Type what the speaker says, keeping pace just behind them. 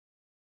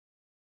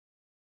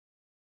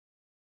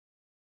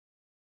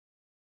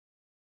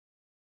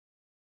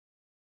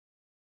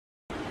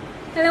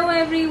Hello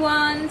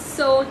everyone.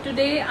 So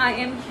today I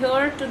am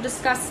here to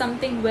discuss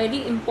something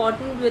very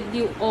important with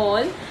you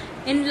all.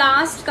 In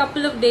last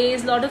couple of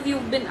days, a lot of you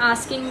have been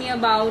asking me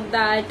about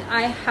that.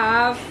 I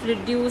have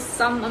reduced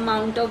some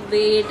amount of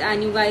weight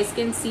and you guys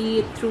can see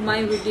it through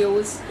my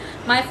videos.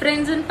 My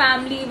friends and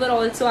family were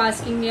also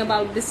asking me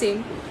about the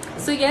same.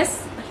 So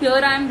yes,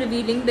 here I am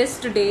revealing this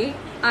today.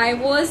 I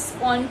was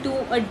onto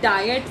a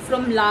diet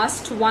from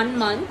last 1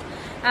 month,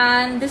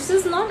 and this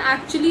is not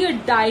actually a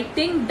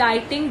dieting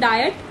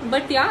diet,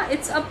 but yeah,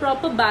 it's a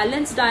proper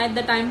balanced diet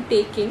that I'm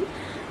taking.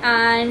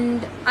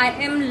 And I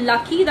am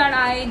lucky that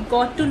I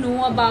got to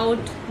know about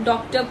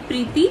Dr.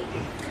 Preeti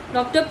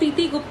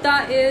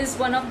Gupta is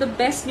one of the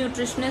best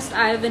nutritionists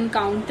I have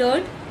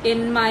encountered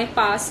in my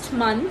past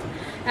month,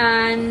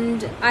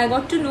 and I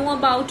got to know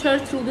about her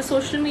through the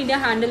social media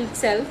handle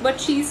itself. But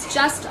she's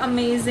just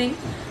amazing.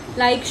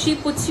 Like, she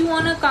puts you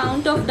on a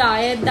count of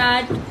diet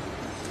that,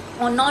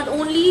 or not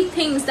only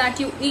things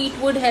that you eat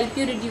would help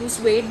you reduce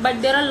weight,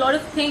 but there are a lot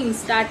of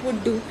things that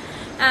would do.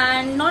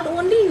 And not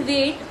only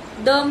weight,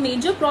 the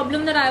major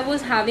problem that I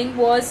was having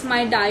was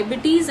my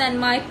diabetes and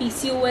my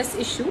PCOS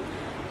issue,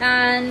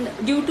 and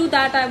due to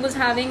that I was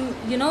having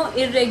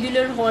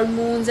irregular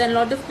hormones and a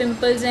lot of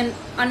pimples and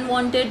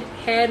unwanted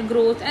hair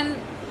growth and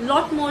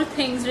lot more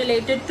things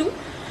related to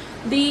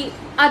the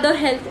other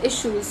health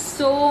issues.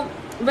 So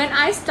when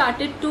I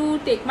started to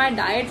take my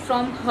diet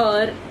from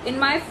her, in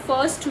my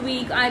first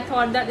week I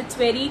thought that it's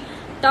very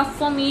tough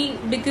for me,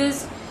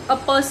 because a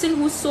person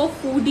who's so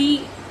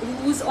foodie,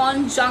 who's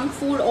on junk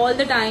food all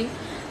the time,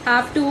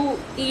 have to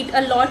eat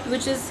a lot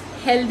which is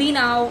healthy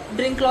now,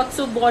 drink lots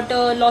of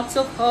water, lots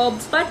of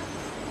herbs, but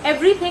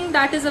everything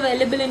that is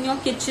available in your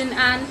kitchen.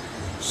 And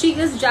she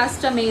is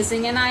just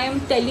amazing. And I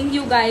am telling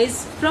you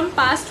guys, from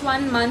past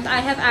 1 month I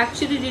have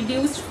actually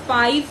reduced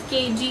 5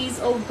 kgs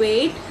of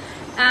weight,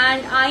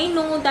 and I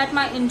know that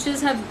my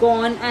inches have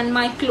gone and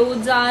my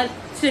clothes are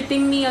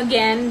fitting me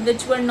again,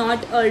 which were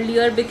not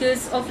earlier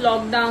because of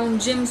lockdown.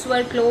 Gyms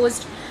were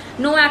closed,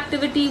 no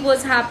activity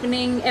was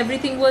happening,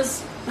 everything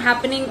was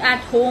happening at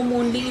home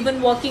only,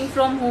 even working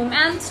from home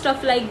and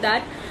stuff like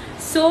that.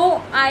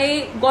 So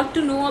I got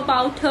to know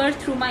about her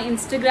through my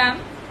Instagram,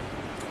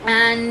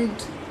 and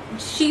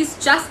she's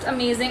just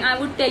amazing. I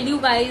would tell you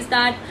guys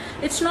that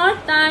it's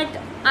not that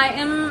I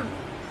am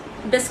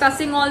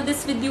discussing all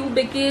this with you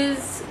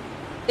because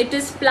it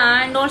is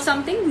planned or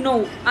something.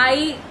 No,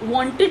 I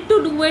wanted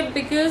to do it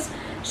because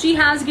she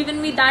has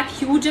given me that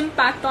huge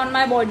impact on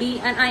my body,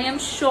 and I am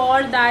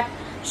sure that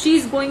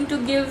she's going to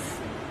give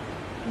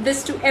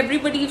this to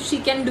everybody if she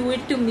can do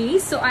it to me.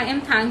 So I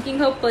am thanking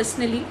her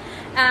personally,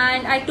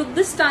 and I took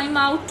this time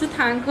out to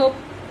thank her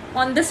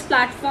on this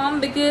platform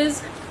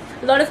because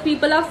a lot of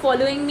people are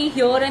following me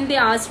here and they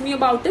asked me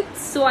about it.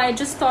 So I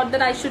just thought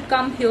that I should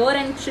come here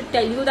and should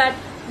tell you that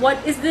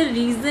what is the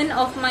reason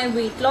of my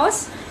weight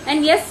loss.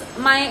 And yes,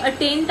 my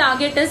attained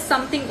target is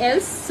something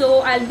else, so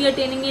I'll be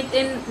attaining it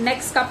in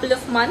next couple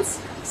of months.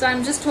 So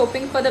I'm just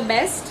hoping for the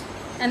best,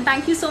 and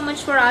thank you so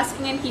much for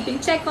asking and keeping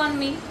check on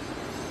me.